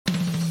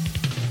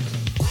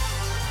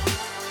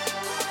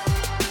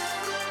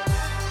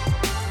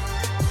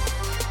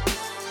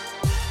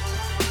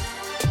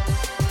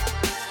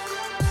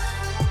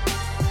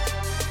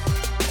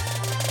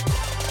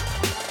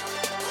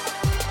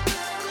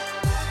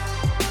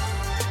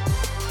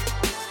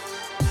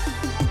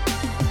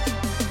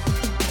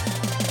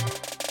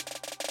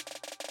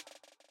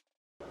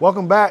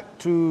Welcome back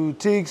to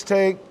Teague's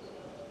Take,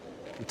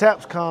 the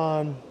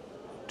TAPPSCON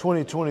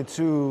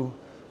 2022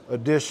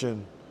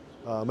 edition.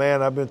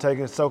 Man, I've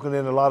been soaking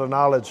in a lot of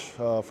knowledge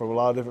from a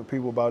lot of different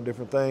people about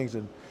different things,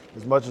 and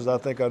as much as I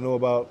think I know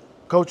about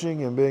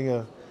coaching and being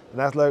an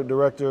athletic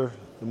director,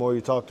 the more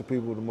you talk to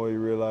people, the more you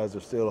realize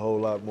there's still a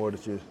whole lot more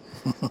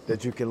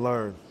that you can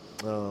learn.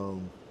 You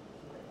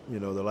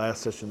know, the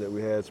last session that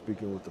we had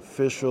speaking with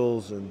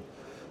officials and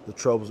the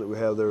troubles that we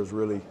have there is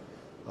really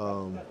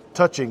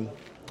touching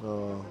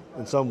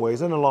in some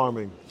ways and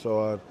alarming.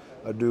 So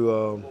I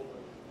do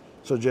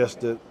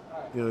suggest that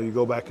you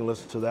go back and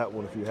listen to that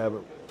one if you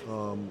haven't,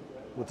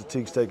 with the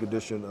Teague's Take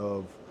edition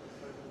of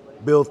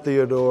Bill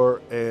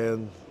Theodore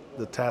and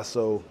the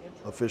TASO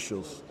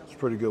officials. It's a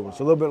pretty good one. It's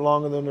a little bit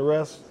longer than the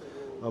rest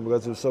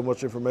because there's so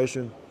much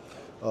information,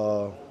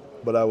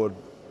 but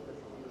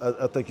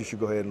I think you should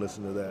go ahead and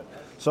listen to that.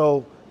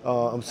 So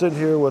I'm sitting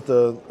here with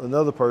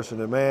another person,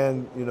 and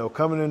man,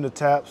 coming into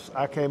TAPPS,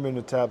 I came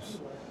into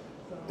TAPPS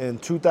in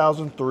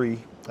 2003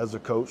 as a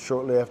coach,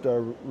 shortly after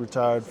I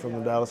retired from the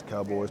Dallas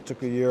Cowboys.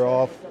 Took a year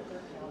off,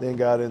 then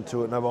got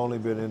into it, and I've only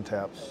been in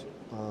TAPPS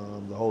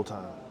the whole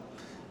time.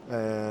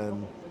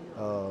 And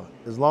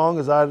as long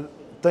as I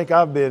think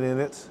I've been in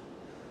it,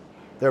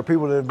 there are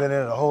people that have been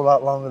in it a whole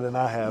lot longer than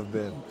I have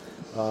been.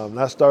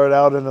 I started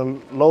out in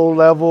a low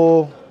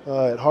level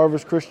at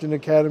Harvest Christian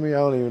Academy. I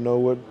don't even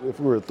know if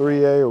we were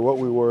 3A or what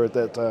we were at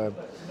that time.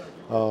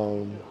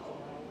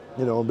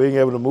 Being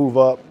able to move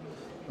up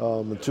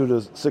into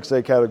the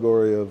 6A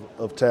category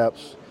of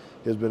TAPPS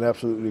has been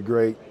absolutely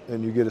great,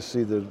 and you get to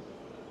see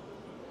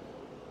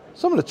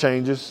some of the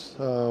changes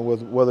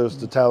with whether it's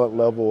the talent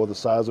level or the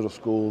size of the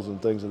schools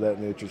and things of that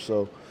nature.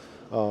 So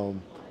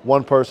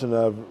one person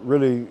I've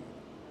really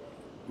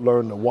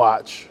learned to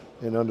watch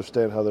and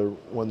understand how they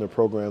run their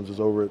programs is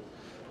over at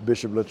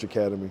Bishop Lynch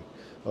Academy.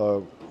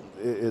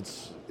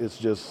 It's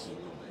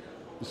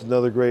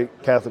another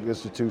great Catholic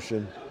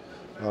institution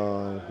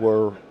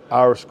where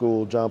our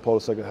school, John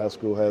Paul II High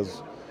School,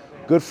 has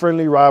good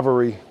friendly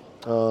rivalry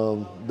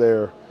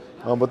there.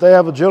 But they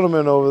have a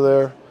gentleman over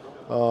there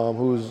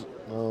who's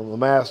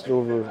amassed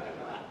over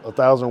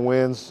 1,000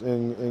 wins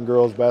in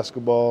girls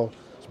basketball.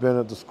 He's been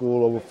at the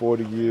school over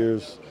 40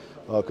 years,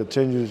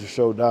 continues to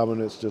show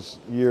dominance just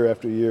year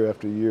after year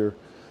after year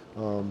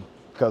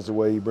because of the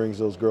way he brings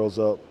those girls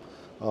up.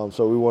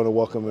 So we want to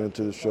welcome him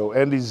into the show.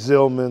 Andy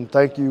Zilhman,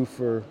 thank you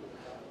for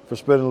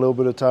spending a little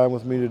bit of time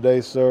with me today,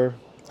 sir.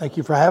 Thank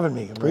you for having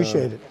me.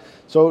 Appreciate it.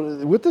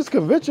 So with this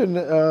convention,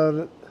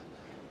 I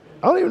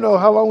don't even know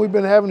how long we've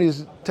been having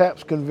these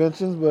TAPPS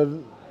conventions, but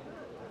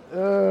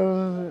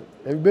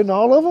have you been to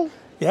all of them?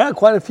 Yeah,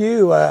 quite a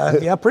few.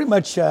 Yeah, pretty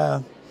much,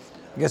 I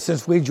guess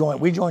since we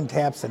joined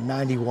TAPPS in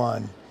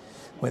 '91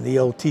 when the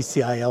old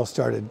TCIL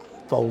started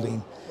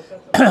folding.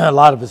 A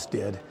lot of us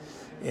did.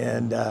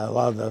 And a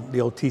lot of the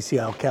old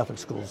TCIL Catholic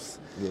schools.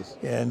 Yes.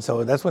 And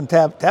so that's when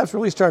TAPPS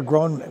really started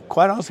growing,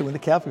 quite honestly, when the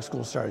Catholic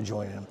schools started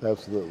joining them.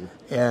 Absolutely.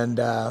 And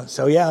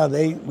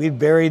we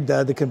buried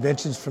the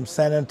conventions from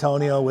San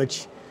Antonio,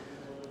 which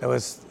it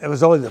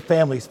was only the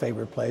family's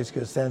favorite place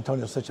because San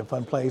Antonio is such a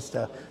fun place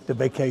to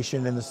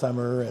vacation in the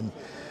summer.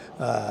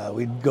 And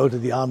we'd go to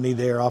the Omni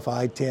there off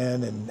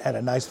I-10 and had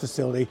a nice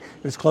facility.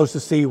 It was close to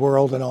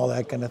SeaWorld and all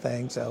that kind of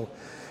thing.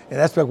 And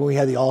that's back when we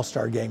had the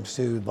All-Star games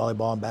too,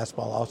 volleyball and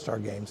basketball All-Star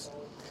games.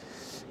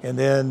 And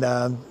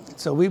then,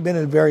 so we've been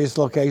in various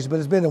locations, but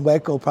it's been in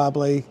Waco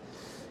probably,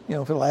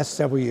 for the last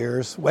several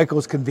years.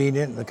 Waco's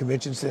convenient, and the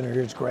convention center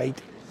here is great,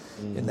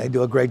 and they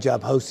do a great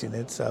job hosting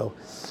it. So,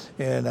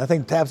 and I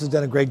think TAPPS has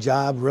done a great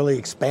job really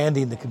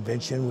expanding the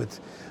convention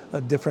with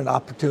different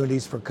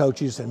opportunities for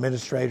coaches,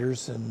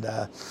 administrators, and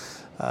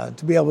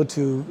to be able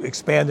to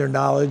expand their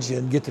knowledge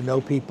and get to know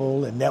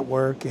people and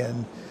network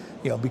and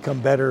become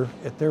better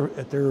at their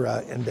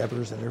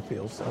endeavors in their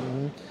fields.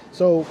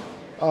 So,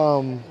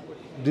 I'm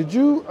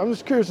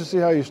just curious to see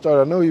how you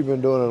started. I know you've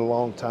been doing it a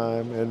long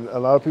time, and a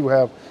lot of people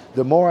have.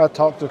 The more I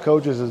talk to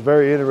coaches, it's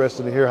very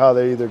interesting to hear how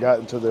they either got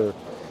into their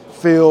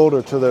field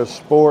or to their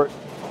sport.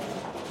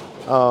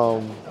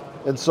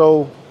 And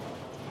so,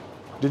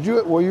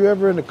 were you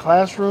ever in the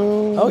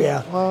classroom? Oh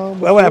yeah.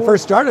 Well, when I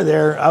first started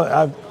there,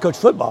 I coached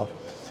football.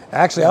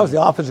 Actually, I was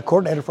the offensive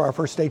coordinator for our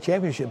first state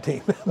championship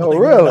team. Oh,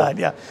 really?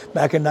 Yeah,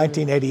 back in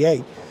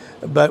 1988.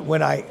 But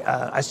when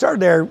I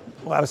started there,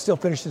 I was still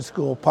finishing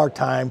school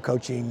part-time,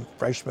 coaching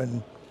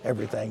freshmen,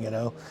 everything,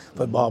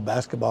 football,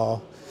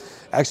 basketball.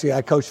 Actually,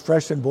 I coached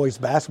freshman boys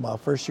basketball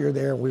first year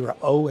there, and we were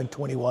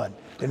 0-21,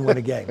 didn't win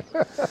a game.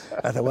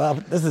 I thought, well,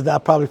 this is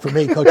not probably for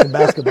me, coaching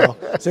basketball.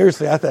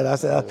 Seriously, I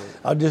said,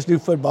 I'll just do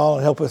football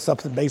and help with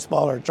something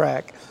baseball or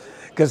track.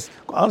 Because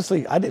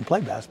honestly, I didn't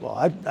play basketball.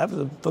 I was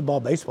a football,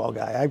 baseball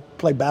guy. I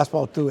played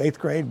basketball through 8th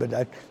grade, but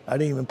I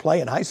didn't even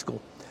play in high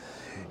school.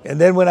 And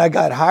then when I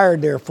got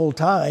hired there full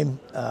time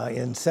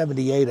in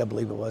 '78, I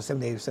believe it was,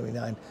 '78 or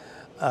 '79,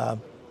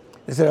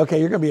 they said, okay,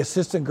 you're going to be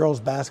assistant girls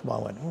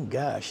basketball. I went, oh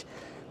gosh.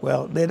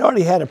 Well, they'd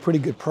already had a pretty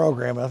good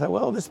program. And I thought,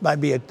 well, this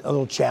might be a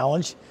little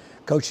challenge,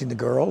 coaching the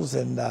girls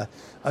and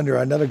under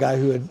another guy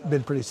who had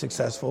been pretty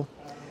successful.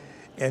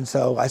 And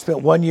so I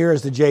spent 1 year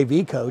as the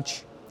JV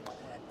coach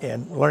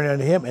and learning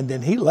under him. And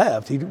then he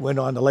left. He went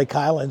on to Lake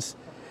Highlands.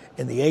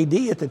 And the AD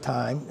at the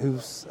time,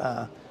 who's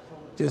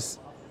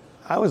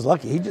I was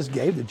lucky. He just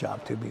gave the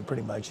job to me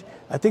pretty much.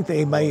 I think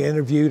they may have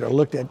interviewed or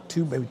looked at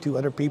maybe two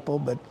other people.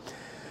 But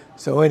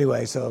so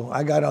anyway, so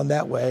I got on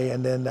that way.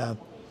 And then,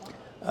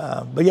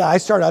 but yeah, I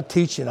started out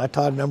teaching. I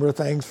taught a number of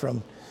things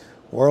from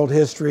world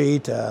history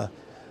to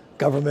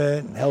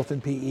government and health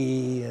and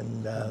PE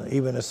and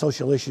even a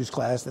social issues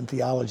class and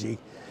theology.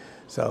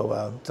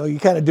 So you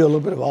kind of do a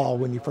little bit of all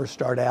when you first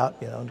start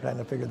out, and kind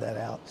of figure that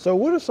out. So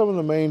what are some of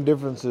the main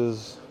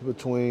differences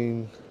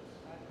between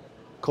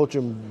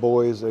coaching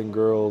boys and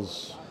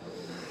girls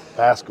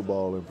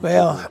basketball in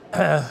particular?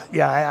 Well,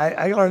 yeah,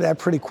 I learned that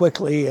pretty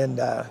quickly,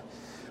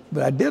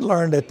 but I did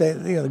learn that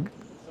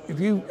if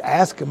you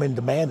ask them and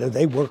demand it,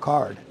 they work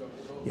hard.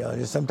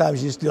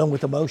 Sometimes you're just dealing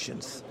with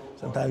emotions.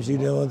 Sometimes you're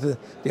dealing with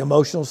the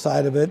emotional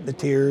side of it, the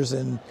tears,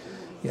 and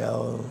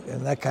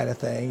and that kind of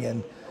thing.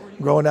 And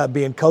growing up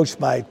being coached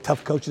by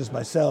tough coaches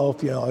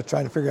myself, I was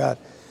trying to figure out,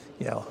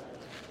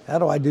 how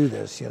do I do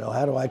this?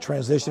 How do I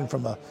transition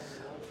from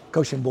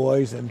coaching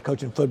boys and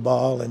coaching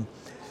football and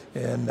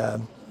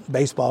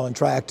baseball and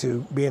track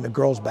to being a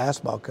girls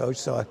basketball coach?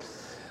 So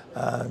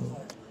I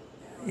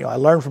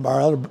learned from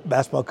our other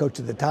basketball coach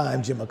at the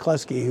time, Jim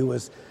McCluskey, who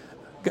was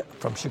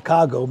from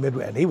Chicago,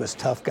 Midway, and he was a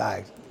tough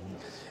guy.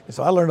 And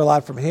so I learned a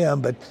lot from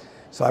him, but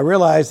so I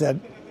realized that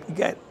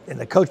and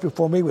the coach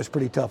before me was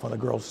pretty tough on the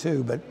girls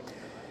too,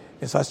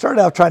 and so I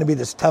started out trying to be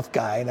this tough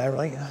guy, and I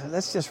really,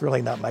 that's just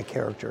really not my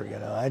character,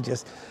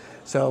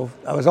 so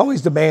I was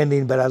always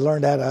demanding, but I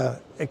learned how to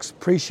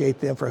appreciate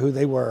them for who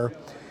they were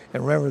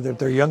and remember that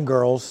they're young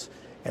girls,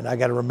 and I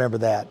got to remember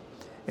that.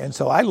 And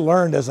so I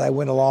learned as I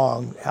went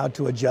along how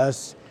to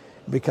adjust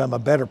and become a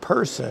better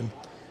person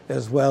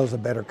as well as a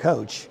better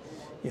coach,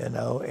 and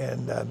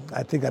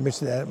I think I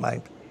mentioned that at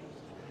my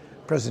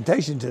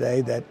presentation today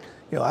that,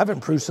 I've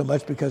improved so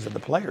much because of the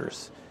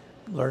players,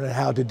 learning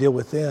how to deal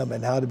with them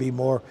and how to be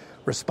more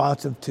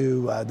responsive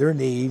to their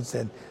needs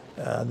and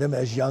them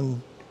as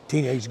young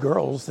teenage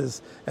girls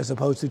as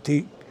opposed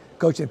to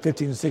coaching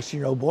 15 and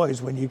 16-year-old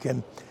boys when you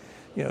can,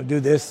 do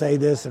this, say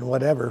this, and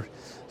whatever.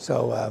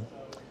 So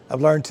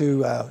I've learned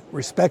to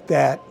respect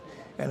that,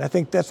 and I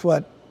think that's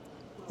what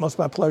most of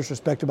my players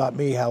respect about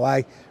me, how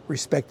I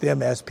respect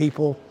them as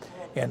people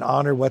and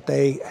honor what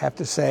they have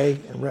to say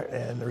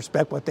and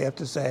respect what they have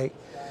to say,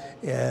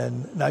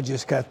 and not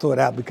just kind of throw it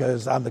out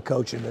because I'm the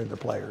coach and they're the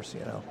players,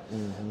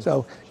 Mm-hmm.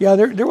 So, yeah,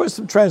 there was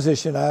some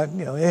transition.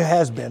 It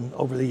has been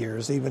over the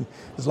years, even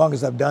as long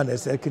as I've done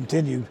this, it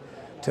continued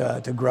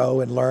to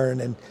grow and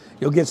learn. And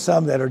you'll get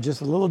some that are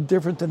just a little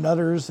different than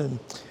others. And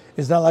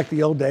it's not like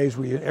the old days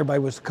where everybody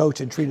was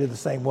coached and treated the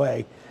same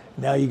way.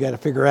 Now you got to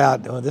figure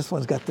out, this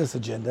one's got this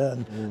agenda,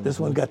 and mm-hmm. this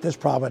one's got this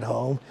problem at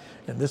home,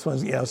 and this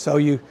one's, so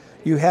you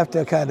have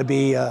to kind of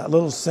be a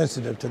little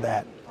sensitive to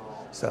that.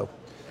 So.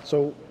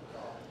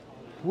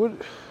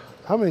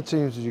 How many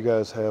teams did you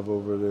guys have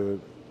over there?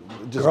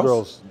 Just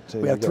girls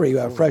teams? We have three. We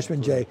have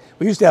freshman J.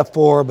 We used to have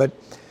four, but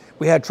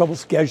we had trouble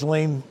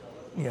scheduling,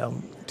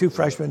 two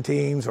freshman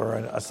teams or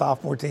a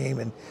sophomore team,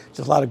 and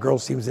just a lot of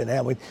girls teams didn't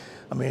have.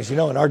 As you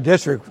know, in our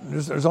district,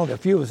 there's only a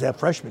few of us that have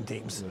freshman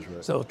teams. That's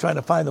right. So trying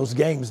to find those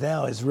games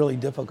now is really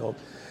difficult.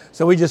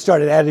 So we just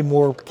started adding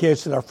more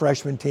kids to our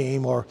freshman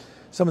team, or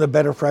some of the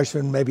better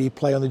freshmen maybe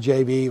play on the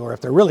JV, or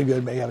if they're really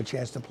good, maybe have a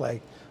chance to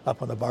play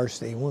up on the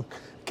varsity.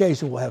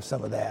 Occasionally we'll have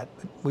some of that,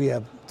 but we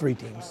have three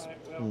teams.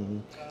 Mm-hmm.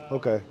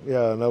 Okay,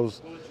 yeah, and that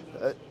was,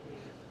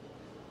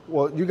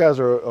 you guys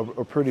are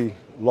a pretty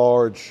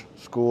large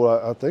school.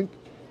 I think,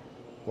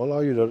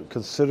 are you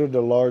considered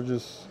the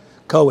largest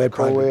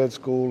co-ed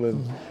school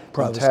in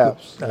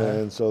TAPPS?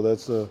 And so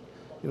that's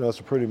it's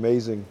a pretty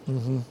amazing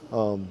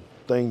mm-hmm.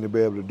 Thing to be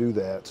able to do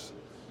that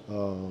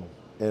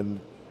and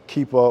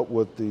keep up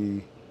with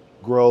the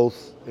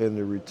growth and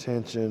the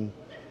retention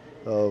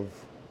of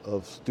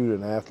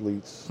student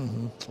athletes.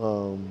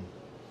 Mm-hmm.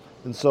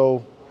 And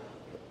so,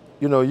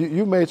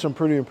 you made some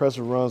pretty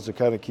impressive runs to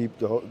kind of keep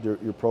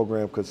your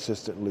program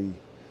consistently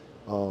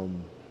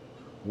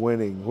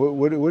winning.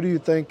 What do you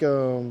think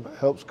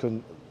helps?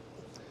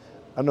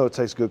 I know it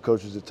takes good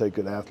coaches to take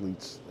good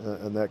athletes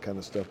and that kind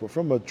of stuff, but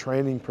from a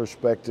training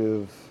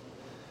perspective,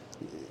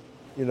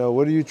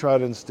 what do you try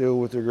to instill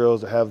with your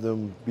girls to have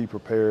them be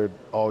prepared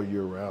all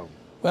year round?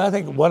 Well, I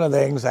think one of the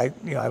things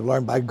I've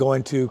learned by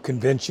going to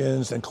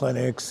conventions and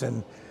clinics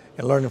and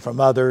learning from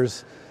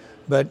others,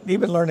 but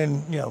even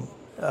learning,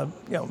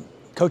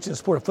 coaching the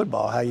sport of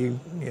football, how you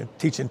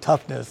teaching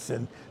toughness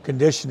and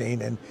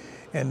conditioning,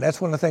 and that's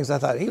one of the things I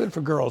thought. Even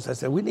for girls, I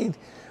said we need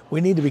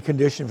to be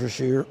conditioned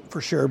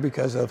for sure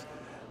because of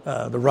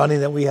the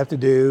running that we have to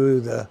do,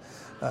 the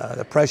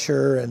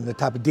pressure and the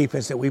type of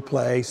defense that we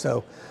play.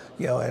 So,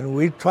 and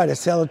we try to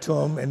sell it to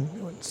them and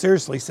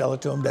seriously sell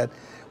it to them that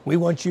we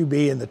want you to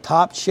be in the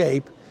top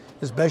shape,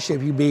 as best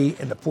shape you be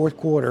in the fourth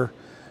quarter,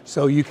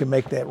 so you can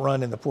make that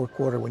run in the fourth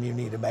quarter when you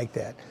need to make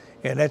that.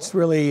 And that's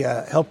really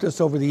helped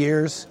us over the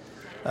years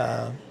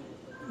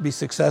be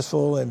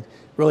successful and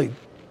really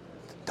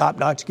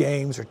top-notch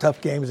games or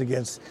tough games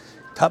against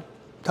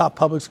top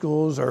public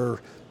schools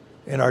or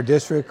in our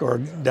district or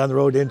down the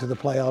road into the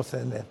playoffs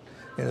and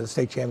the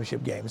state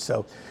championship games.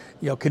 So,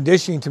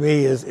 conditioning to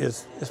me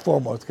is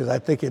foremost, because I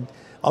think it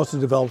also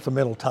develops a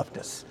mental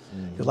toughness.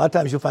 Mm-hmm. A lot of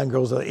times you'll find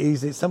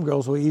some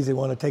girls will easily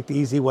want to take the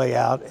easy way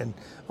out and,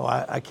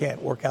 I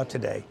can't work out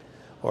today,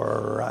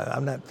 or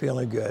I'm not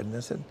feeling good.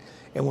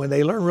 And when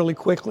they learn really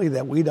quickly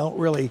that we don't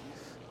really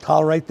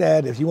tolerate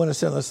that, if you want to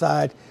sit on the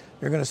side,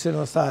 you're going to sit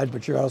on the side,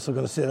 but you're also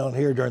going to sit on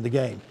here during the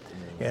game.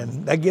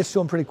 And that gets to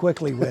them pretty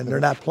quickly when they're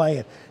not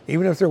playing,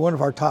 even if they're one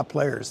of our top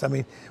players. I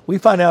mean, we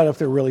find out if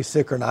they're really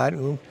sick or not.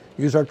 We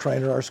use our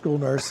trainer, our school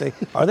nurse, say,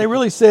 are they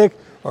really sick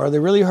or are they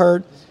really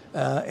hurt?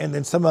 And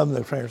then some of them,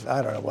 the trainers,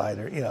 I don't know why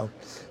they're,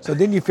 So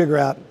then you figure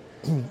out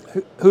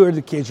who are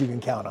the kids you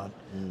can count on.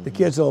 Mm-hmm. The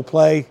kids that will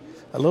play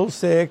a little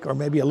sick or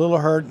maybe a little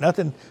hurt,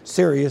 nothing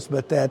serious,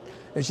 but that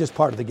it's just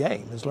part of the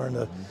game. Is learn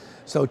to. Mm-hmm.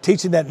 So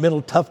teaching that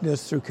mental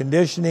toughness through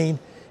conditioning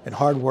and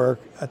hard work,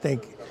 I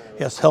think,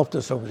 has helped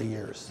us over the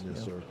years.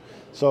 Yes, sir.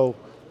 So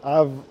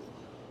I've,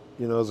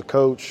 as a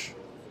coach,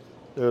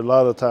 there are a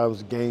lot of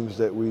times games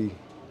that we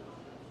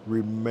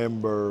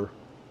remember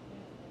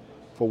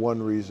for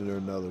one reason or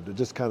another that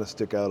just kind of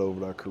stick out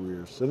over our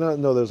careers. And I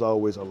know there's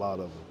always a lot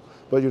of them.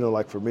 But,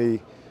 like for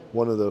me,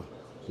 one of the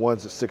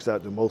ones that sticks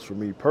out the most for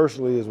me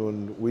personally is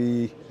when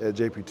we at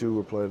JP2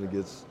 were playing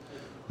against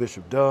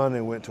Bishop Dunn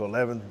and went to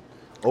 11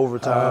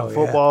 overtime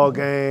football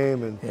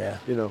game,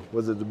 and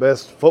was it the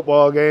best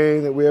football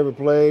game that we ever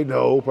played?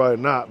 No, probably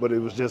not, but it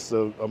was just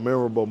a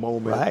memorable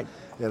moment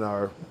in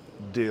our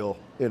deal.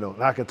 And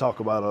I can talk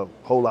about a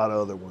whole lot of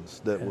other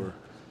ones that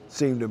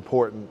seemed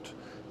important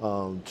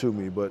to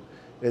me, but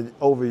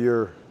over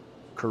your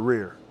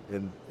career,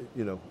 and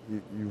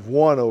you've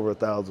won over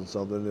 1,000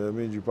 something. That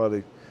means you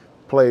probably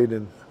played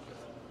in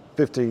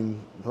 15,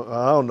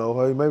 I don't know,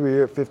 maybe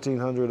you're at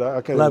 1,500.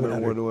 I can't remember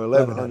when we were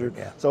 1,100.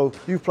 Yeah. So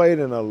you've played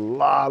in a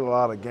lot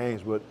of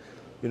games, but,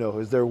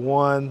 is there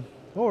one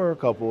or a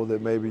couple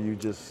that maybe you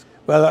just...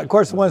 Well, of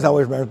course, the ones I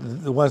always remember,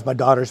 the ones my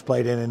daughters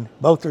played in, and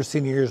both their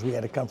senior years we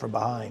had to come from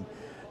behind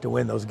to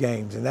win those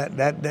games, and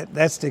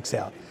that sticks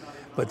out.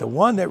 But the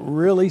one that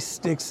really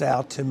sticks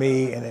out to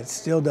me, and it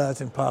still does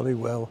and probably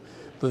will,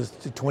 was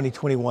the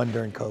 2021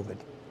 during COVID.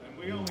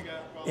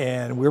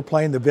 And we were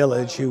playing the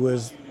Village, who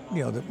was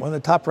one of the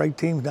top-ranked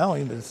teams not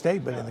only in the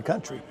state but in the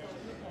country.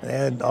 They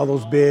had all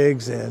those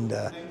bigs, and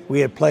we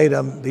had played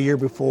them the year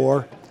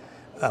before.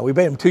 We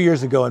played them 2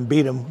 years ago and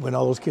beat them when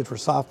all those kids were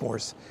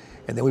sophomores.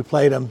 And then we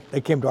played them.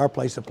 They came to our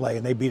place to play,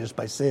 and they beat us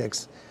by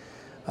 6.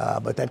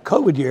 But that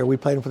COVID year, we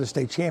played them for the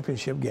state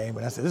championship game,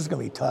 and I said, this is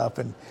going to be tough.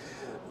 And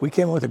we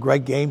came in with a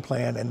great game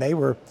plan, and they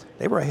were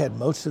ahead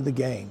most of the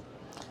game.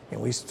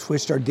 And we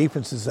switched our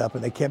defenses up,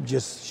 and they kept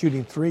just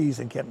shooting threes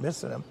and kept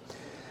missing them.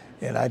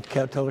 And I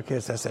kept telling the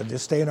kids, I said,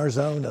 just stay in our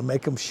zone and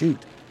make them shoot.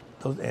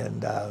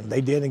 And they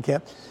did and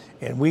kept.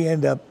 And we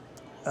ended up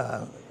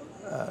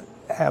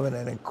having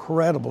an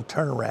incredible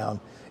turnaround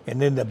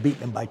and ended up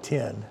beating them by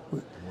 10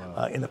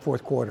 in the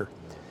fourth quarter.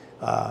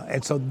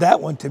 And so that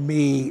one to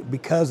me,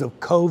 because of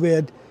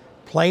COVID,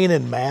 playing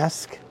in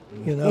mask,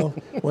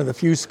 one of the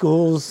few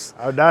schools.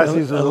 Our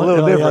diocese was a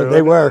little different.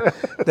 They were.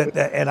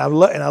 And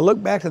I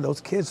look back to those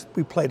kids,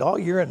 we played all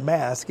year in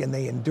mask, and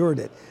they endured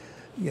it.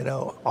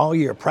 All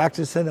year,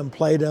 practicing them,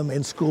 played them,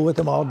 in school with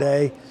them all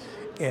day.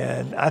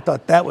 And I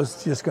thought that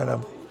was just going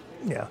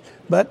to,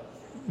 But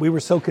we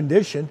were so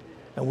conditioned,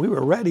 and we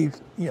were ready,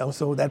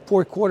 so that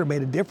fourth quarter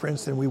made a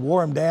difference, and we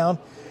wore them down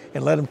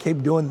and let them keep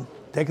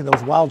taking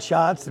those wild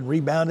shots and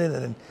rebounding,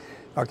 and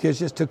our kids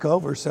just took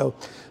over. So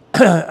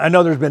I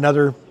know there's been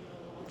other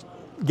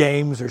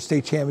games or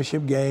state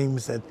championship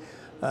games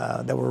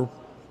that were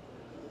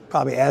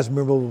probably as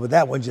memorable, but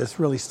that one just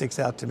really sticks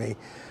out to me.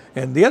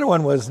 And the other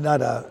one was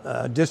not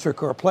a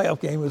district or a playoff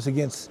game. It was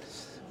against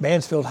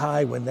Mansfield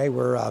High when they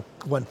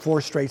won 4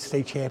 straight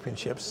state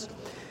championships.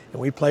 And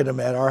we played them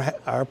at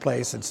our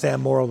place. And Sam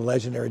Morrow, the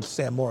legendary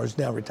Sam Morrow, is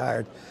now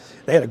retired.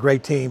 They had a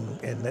great team,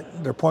 and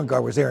their point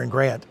guard was Aaron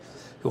Grant,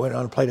 who went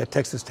on and played at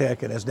Texas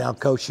Tech and is now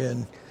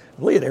coaching, I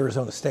believe, at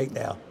Arizona State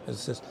now.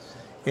 It's just,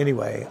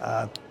 anyway,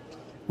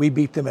 we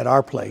beat them at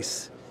our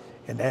place.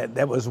 And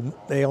that was,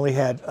 they only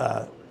had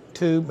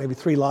 2, maybe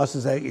 3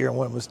 losses that year, and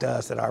one was to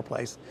us at our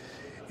place.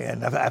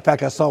 And in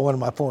fact, I saw one of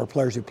my former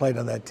players who played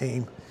on that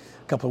team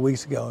a couple of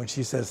weeks ago, and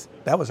she says,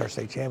 that was our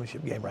state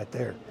championship game right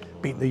there,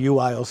 beating the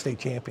UIL state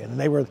champion. And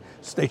they were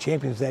state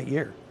champions that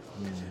year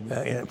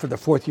for the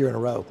 4th year in a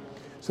row.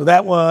 So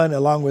that one,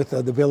 along with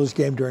the Village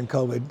game during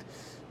COVID,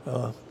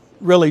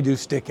 really do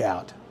stick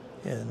out.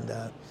 And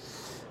I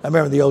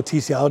remember the old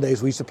TCL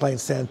days, we used to play in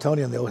San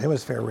Antonio in the old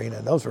Hemisphere Arena,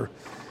 and those were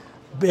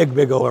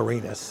big old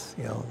arenas.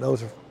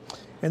 Those are.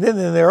 And then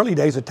in the early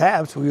days of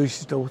TAPPS, we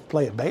used to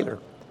play at Baylor.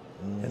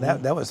 And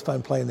that was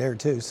fun playing there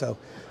too. So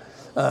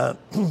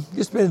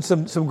just been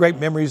some great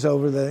memories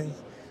over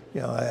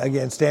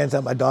again, stands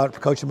out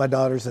coaching my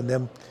daughters, and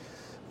them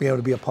being able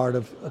to be a part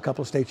of a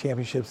couple of state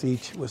championships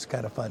each was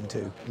kind of fun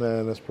too.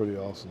 Man, that's pretty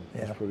awesome.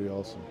 Yeah. That's pretty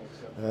awesome.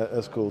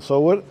 That's cool. So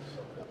what,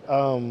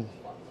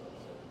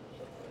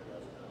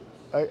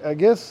 I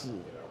guess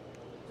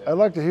I'd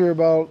like to hear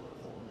about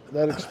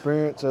that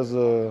experience as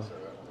a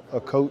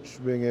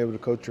coach, being able to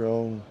coach your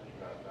own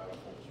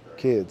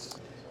kids.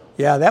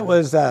 Yeah, that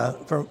was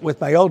with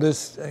my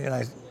oldest, and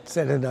I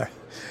said in there,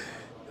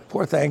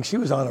 poor thing, she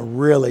was on a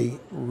really,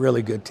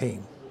 really good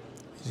team.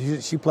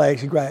 She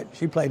played in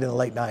the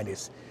late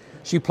 90s.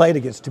 She played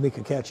against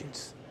Tamika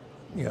Catchings.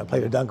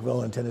 Played at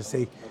Duncanville in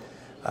Tennessee.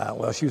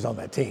 Well, she was on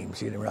that team.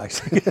 She didn't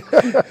realize.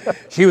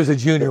 She was a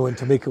junior when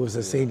Tamika was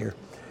a senior.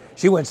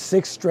 She went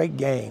 6 straight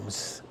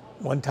games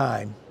one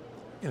time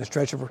in a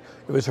stretch of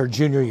it was her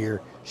junior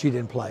year. She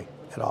didn't play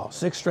at all.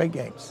 6 straight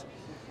games.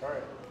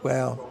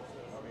 Well,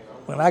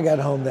 when I got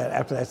home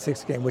after that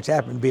 6th game, which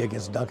happened to be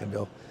against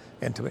Duncanville,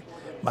 and to me,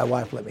 my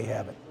wife let me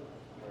have it.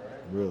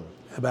 Really?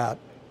 About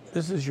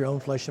this is your own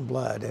flesh and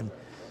blood,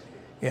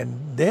 and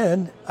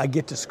then I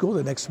get to school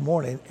the next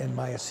morning, and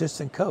my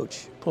assistant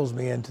coach pulls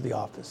me into the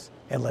office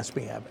and lets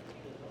me have it.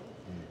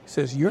 He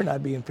says, "You're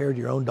not being fair to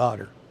your own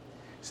daughter."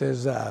 He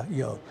says,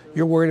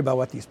 "You're worried about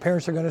what these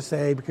parents are going to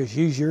say because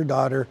she's your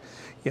daughter."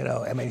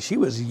 She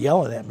was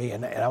yelling at me,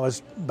 and I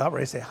was about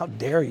ready to say, "How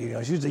dare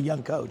you?" She was a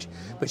young coach,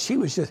 but she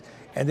was just,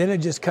 and then it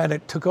just kind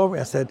of took over.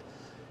 I said,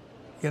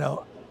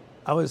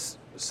 I was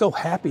so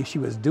happy she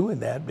was doing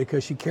that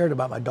because she cared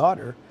about my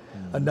daughter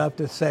enough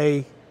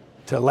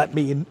to let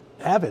me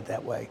have it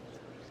that way.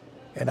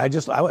 And I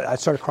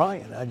started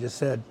crying. I just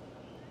said,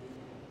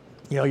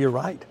 "You're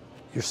right.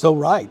 You're so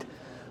right.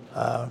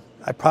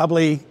 I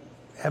probably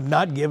have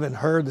not given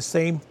her the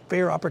same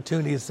fair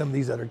opportunity as some of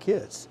these other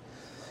kids."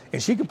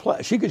 And she could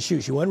play. She could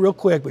shoot. She wasn't real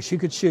quick, but she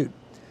could shoot.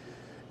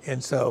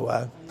 And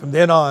so from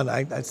then on,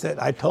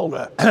 I told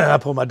her, I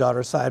pulled my daughter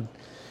aside.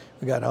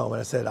 We got home, and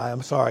I said,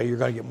 "I'm sorry, you're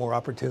going to get more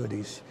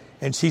opportunities."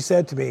 And she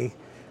said to me,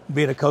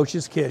 being a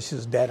coach's kid, she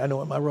says, "Dad, I know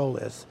what my role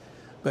is,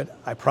 but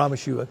I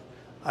promise you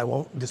I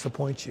won't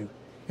disappoint you."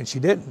 And she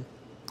didn't.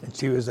 And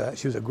she was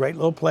a great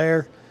little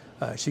player.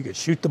 She could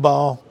shoot the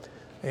ball.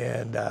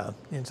 And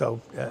so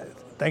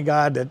thank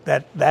God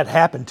that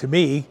happened to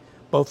me,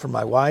 both from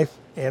my wife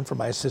and from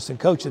my assistant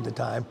coach at the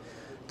time,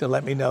 to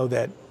let me know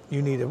that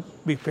you need to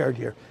be fair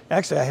here.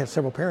 Actually, I had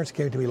several parents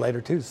came to me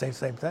later, too, the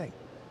same thing.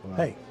 Wow.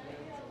 "Hey,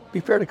 be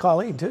fair to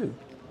Colleen, too.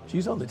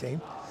 She's on the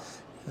team."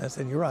 And I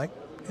said, "You're right."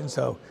 And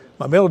so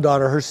my middle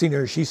daughter, her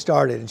senior, she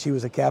started, and she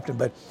was a captain.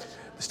 But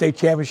the state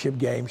championship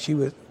game, she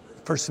was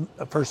first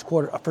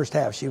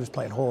half, she was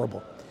playing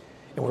horrible.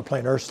 And we're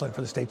playing Ursuline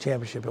for the state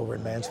championship over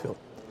in Mansfield.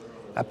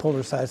 I pulled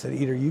her aside and said,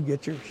 "Either you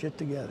get your shit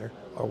together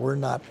or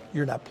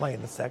you're not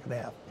playing the second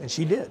half." And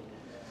she did.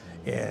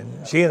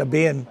 And she ended up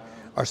being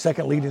our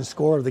second leading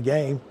scorer of the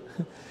game.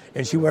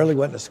 And she really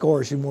wasn't a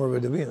scorer. She was more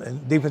of a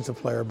defensive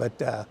player.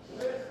 But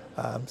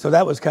so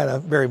that was kind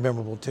of very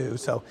memorable, too.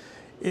 So,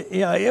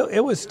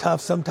 it was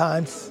tough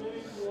sometimes,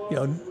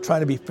 trying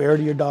to be fair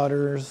to your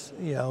daughters,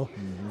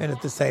 and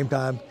at the same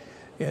time.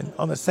 And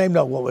on the same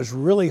note, what was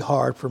really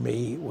hard for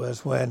me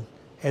was when,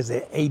 as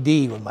an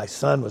AD, when my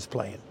son was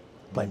playing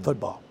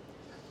football.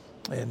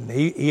 And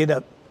he ended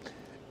up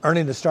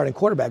earning the starting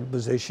quarterback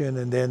position,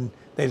 and then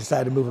they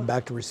decided to move him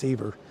back to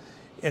receiver.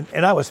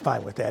 And I was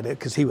fine with that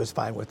because he was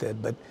fine with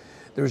it. But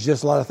there was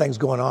just a lot of things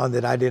going on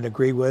that I didn't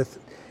agree with.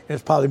 And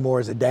it's probably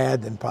more as a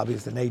dad than probably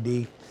as an AD.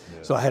 Yeah.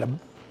 So I had to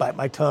bite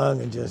my tongue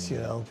and just,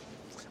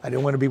 I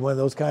didn't want to be one of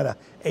those kind of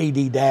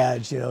AD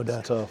dads,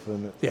 It's tough,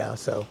 isn't it? Yeah,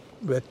 so,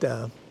 but,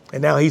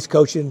 and now he's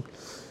coaching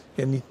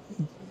in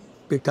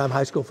big-time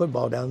high school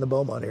football down in the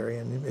Beaumont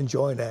area and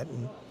enjoying that.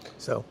 And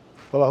so.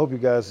 Well, I hope you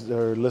guys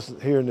are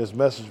hearing this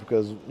message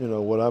because,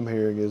 what I'm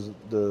hearing is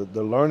the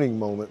learning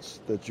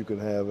moments that you can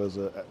have as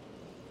an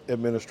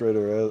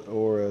administrator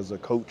or as a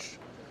coach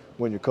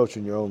when you're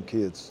coaching your own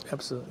kids.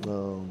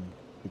 Absolutely.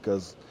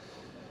 Because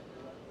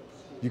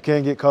you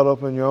can't get caught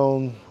up in your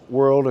own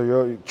world or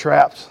you're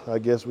trapped, I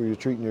guess, where you're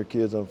treating your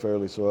kids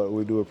unfairly. So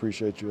we do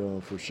appreciate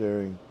you for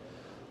sharing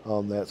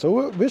that.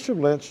 So Bishop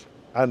Lynch,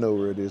 I know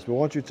where it is, but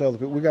why don't you tell the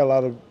people, we got a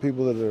lot of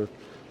people that are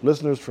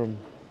listeners from,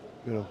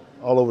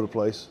 all over the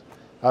place,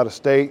 out of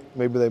state.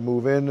 Maybe they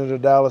move into the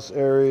Dallas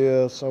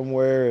area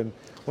somewhere. And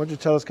why don't you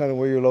tell us kind of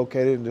where you're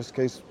located in just in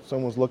case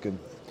someone's looking?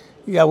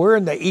 Yeah, we're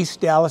in the East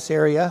Dallas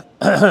area.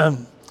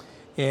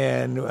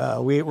 And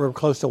we're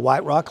close to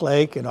White Rock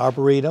Lake and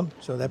Arboretum,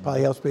 so that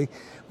probably helps me.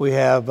 We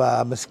have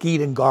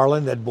Mesquite and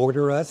Garland that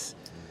border us.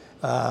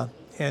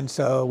 And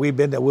so we'll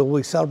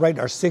be celebrating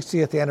our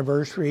 60th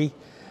anniversary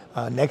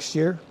next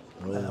year.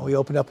 We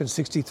opened up in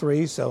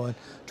 63, so in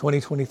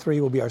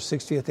 2023 will be our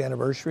 60th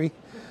anniversary.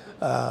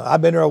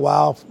 I've been there a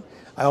while.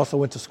 I also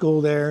went to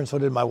school there, and so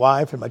did my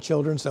wife and my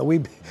children, so we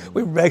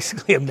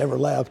basically have never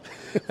left.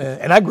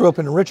 And I grew up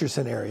in the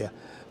Richardson area,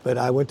 but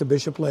I went to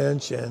Bishop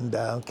Lynch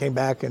and came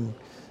back and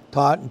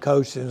taught and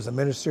coached and was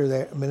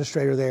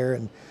administrator there,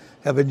 and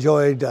have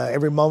enjoyed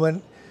every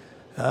moment.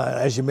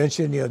 As you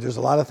mentioned, there's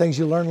a lot of things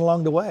you learn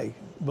along the way,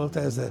 both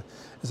as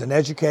an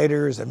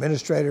educator, as an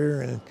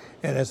administrator, and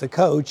as a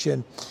coach.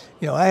 And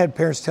I had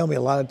parents tell me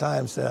a lot of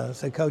times,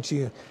 say, "Coach,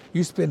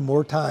 you spend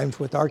more times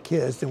with our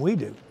kids than we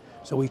do,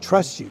 so we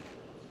trust you."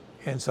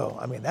 And so,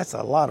 I mean, that's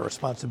a lot of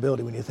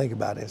responsibility when you think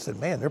about it. I said,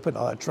 man, they're putting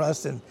all that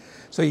trust in.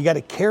 So you got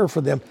to care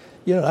for them.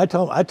 You know, I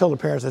told the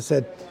parents, I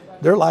said,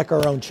 they're like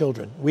our own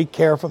children. We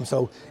care for them.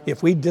 So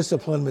if we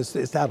discipline them,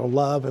 it's out of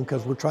love and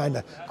because we're trying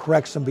to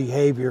correct some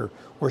behavior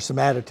or some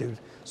attitude.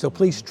 So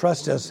please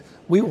trust us.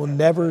 We will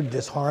never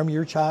disharm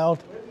your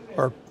child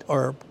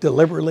or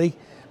deliberately,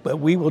 but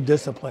we will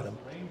discipline them.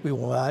 We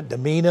will not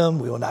demean them.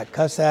 We will not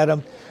cuss at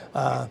them.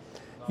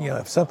 You know,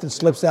 if something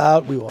slips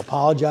out, we will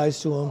apologize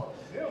to them.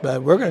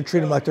 But we're going to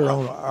treat them like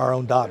our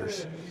own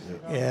daughters.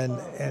 And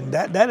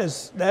that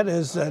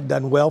is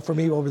done well for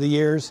me over the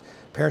years.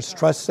 Parents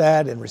trust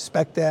that and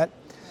respect that.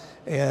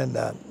 And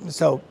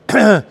so,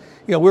 you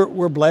know,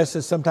 we're blessed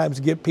to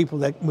sometimes get people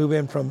that move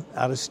in from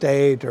out of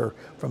state or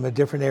from a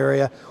different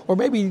area, or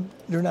maybe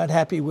they're not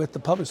happy with the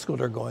public school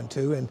they're going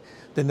to, and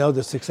they know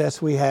the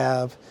success we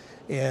have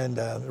and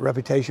the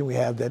reputation we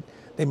have that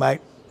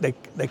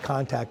they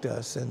contact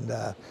us and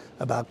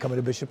about coming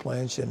to Bishop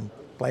Lynch and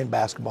playing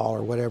basketball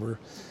or whatever.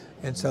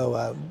 And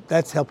so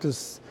that's helped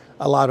us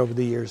a lot over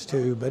the years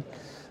too. But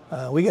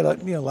we get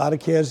a lot of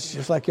kids,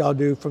 just like y'all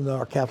do, from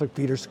our Catholic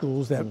feeder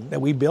schools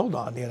that we build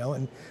on, you know,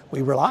 and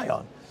we rely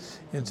on.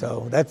 And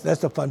so that's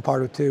the fun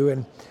part of it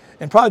too.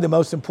 And probably the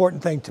most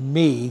important thing to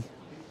me,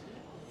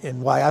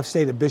 and why I've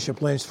stayed at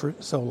Bishop Lynch for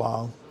so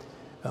long,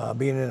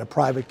 being in a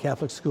private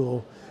Catholic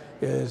school,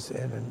 is,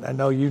 and I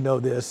know you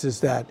know this, is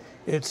that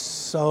it's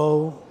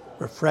so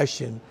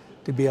refreshing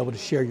to be able to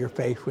share your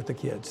faith with the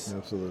kids.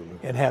 Absolutely.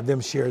 And have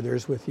them share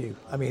theirs with you.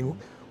 I mean,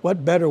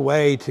 what better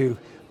way to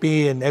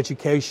be in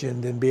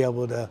education than be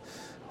able to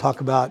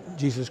talk about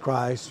Jesus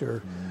Christ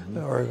or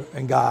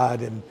and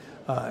God and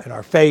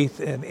our faith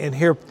and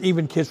hear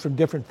even kids from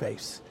different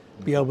faiths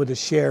be able to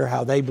share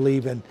how they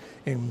believe in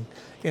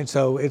and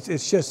so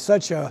it's just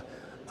such a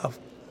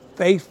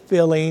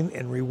faith-filling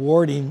and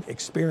rewarding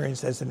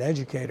experience as an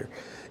educator.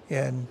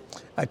 And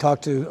I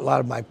talked to a lot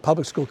of my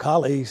public school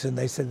colleagues, and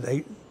they said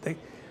they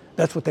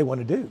that's what they want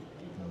to do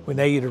when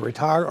they either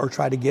retire or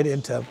try to get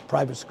into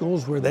private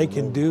schools where they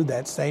can do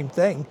that same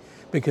thing,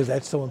 because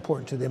that's so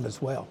important to them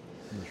as well.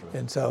 Right.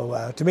 And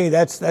so to me,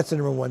 that's the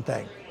number one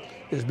thing,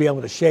 is be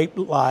able to shape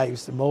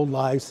lives and mold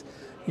lives,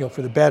 you know,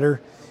 for the better.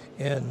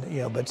 And,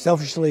 you know, but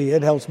selfishly,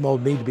 it helps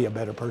mold me to be a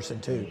better person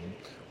too.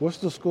 What's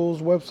the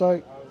school's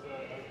website?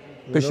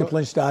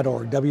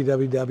 BishopLynch.org,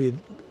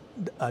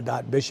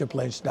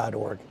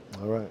 www.bishoplynch.org.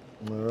 All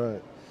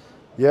right.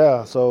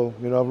 Yeah, so,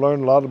 you know, I've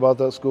learned a lot about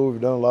that school.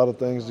 We've done a lot of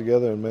things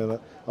together, and man, I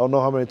don't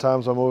know how many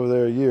times I'm over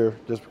there a year,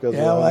 just because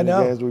of how many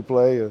games we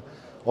play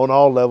on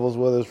all levels,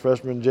 whether it's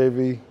freshman,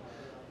 JV,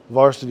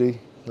 varsity.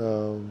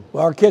 Well,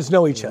 our kids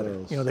know each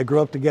other. You know, they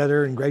grew up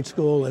together in grade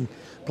school and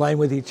playing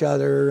with each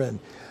other. And,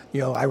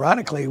 you know,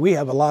 ironically, we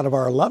have a lot of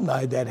our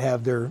alumni that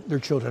have their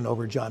children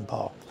over at John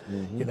Paul.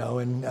 You know,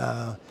 and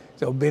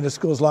so being at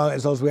school as long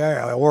as we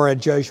are, or at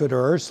Jesuit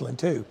or Ursuline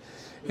too.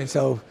 And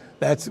so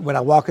that's when I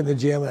walk in the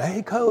gym and,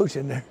 hey, coach,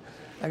 and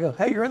I go,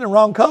 hey, you're in the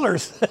wrong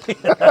colors.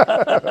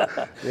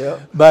 Yeah.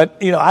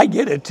 But, you know, I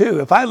get it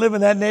too. If I live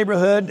in that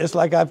neighborhood, it's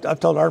like I've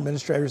told our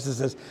administrators, it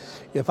says,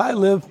 if I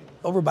live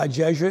over by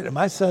Jesuit and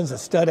my son's a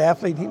stud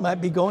athlete, he might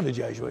be going to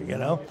Jesuit, you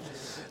know.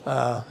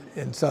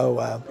 And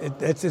so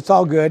it's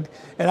all good.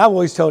 And I've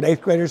always told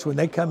eighth graders when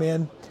they come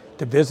in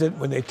to visit,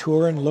 when they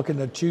tour and looking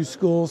to choose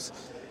schools,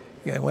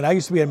 you know, when I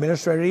used to be an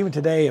administrator, even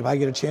today, if I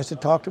get a chance to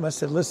talk to them, I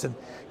said, listen,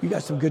 you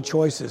got some good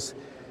choices.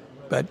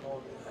 But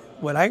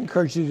what I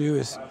encourage you to do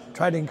is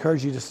try to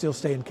encourage you to still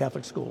stay in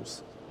Catholic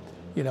schools.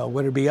 You know,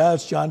 whether it be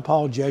us, John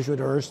Paul, Jesuit,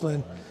 or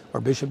Ursuline,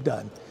 or Bishop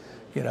Dunn.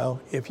 You know,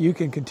 if you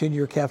can continue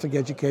your Catholic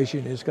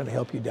education, it's going to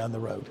help you down the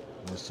road.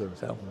 Yes, sir.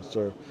 So. Yes,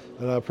 sir.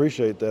 And I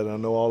appreciate that. I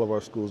know all of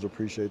our schools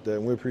appreciate that.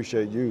 And we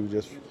appreciate you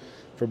just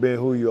for being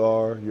who you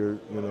are. You're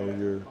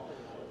a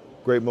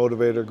great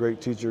motivator,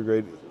 great teacher,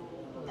 great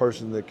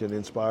person that can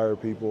inspire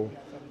people.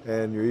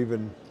 And you're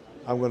even,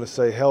 I'm going to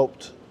say,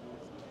 helped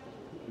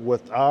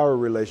with our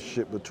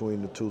relationship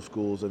between the two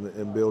schools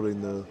and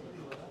building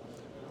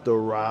the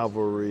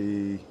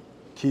rivalry,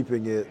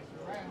 keeping it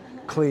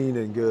clean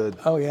and good.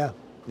 Oh, yeah.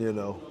 You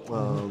know,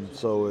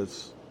 so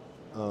it's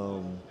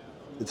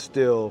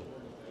still,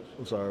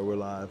 I'm sorry, we're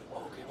live.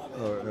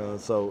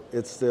 So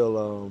it's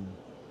still,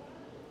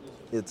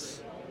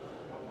 it's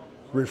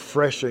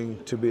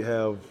refreshing to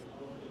have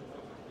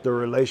the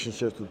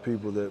relationships with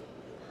people that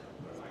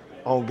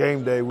on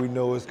game day we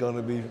know it's going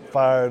to be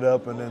fired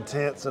up and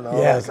intense and all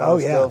that kind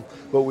of stuff.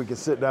 But we can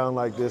sit down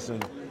like this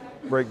and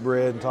break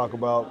bread and talk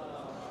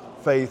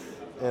about faith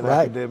and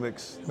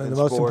academics and the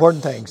most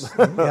important things.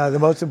 Yeah, the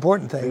most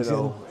important things. You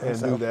know, and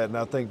do that. And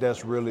I think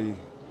that's really,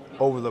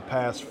 over the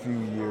past few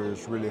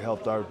years, really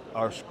helped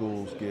our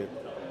schools get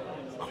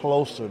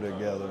closer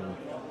together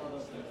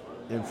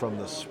and from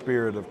the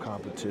spirit of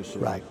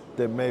competition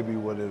than maybe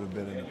what it had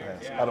been in the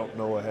past. I don't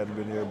know, I hadn't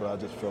been here, but I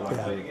just feel like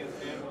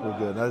we're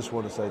good. And I just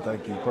want to say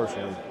thank you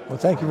personally. Well,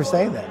 thank you for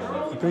saying that.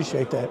 I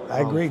appreciate that.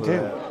 I agree too.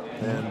 That.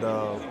 And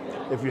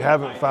if you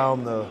haven't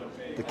found the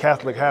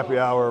Catholic happy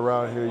hour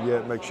around here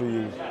yet, make sure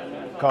you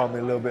call me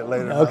a little bit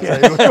later. Okay.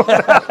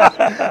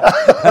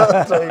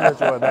 I'll tell you which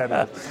one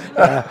that is.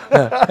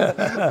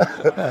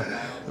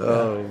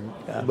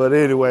 But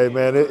anyway,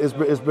 man,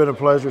 it's been a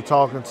pleasure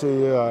talking to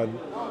you.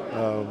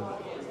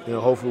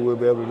 Hopefully we'll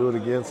be able to do it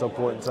again some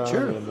point in time.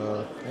 Sure.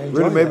 And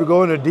really maybe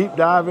go in a deep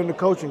dive into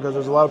coaching, because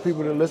there's a lot of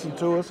people that listen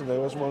to us and they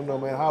just want to know,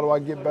 man, how do I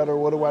get better?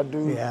 What do I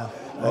do? Yeah,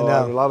 I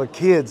know. A lot of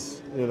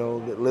kids,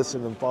 that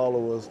listen and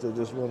follow us, that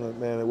just want to,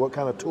 man, what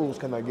kind of tools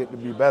can I get to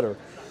be better?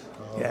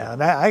 Yeah,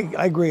 and I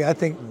agree. I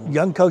think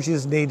young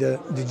coaches need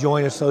to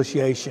join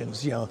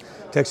associations.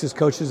 Texas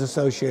Coaches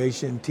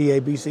Association,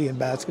 TAPPSCON in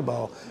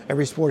basketball.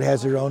 Every sport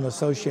has their own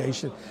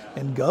association,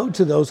 and go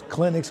to those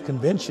clinics,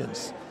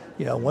 conventions,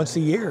 once a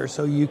year,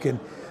 so you can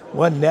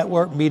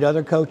network, meet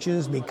other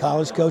coaches, meet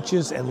college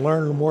coaches, and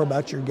learn more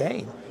about your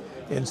game,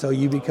 and so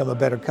you become a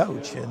better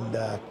coach. And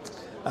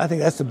I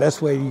think that's the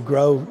best way you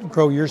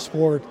grow your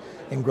sport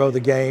and grow the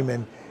game,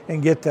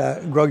 and get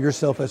grow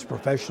yourself as a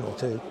professional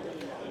too.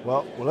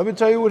 Well, let me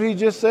tell you what he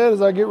just said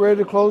as I get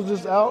ready to close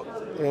this out.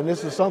 And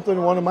this is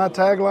one of my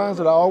taglines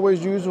that I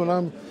always use when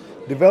I'm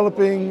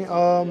developing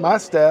my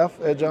staff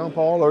at John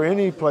Paul or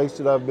any place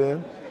that I've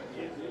been.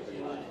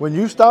 When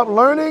you stop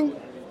learning,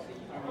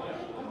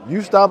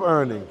 you stop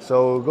earning.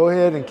 So go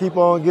ahead and keep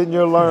on getting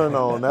your learn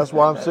on. That's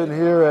why I'm sitting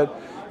here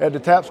at the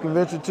TAPPS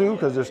convention too,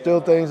 because there's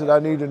still things that I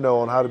need to know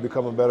on how to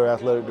become a better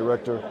athletic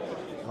director,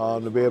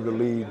 to be able to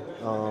lead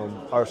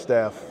our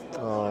staff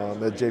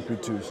at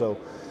JP2. So,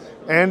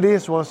 Andy, I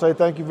just want to say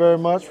thank you very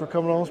much for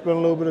coming on, spending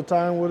a little bit of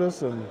time with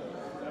us, and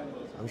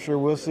I'm sure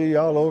we'll see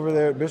y'all over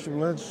there at Bishop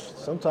Lynch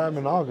sometime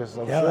in August.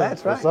 I'm sure.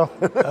 That's right.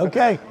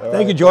 Okay.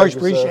 Thank you, right. George.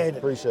 Thank you, Appreciate it.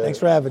 Appreciate it. Thanks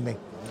for having me.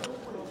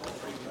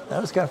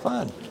 That was kind of fun.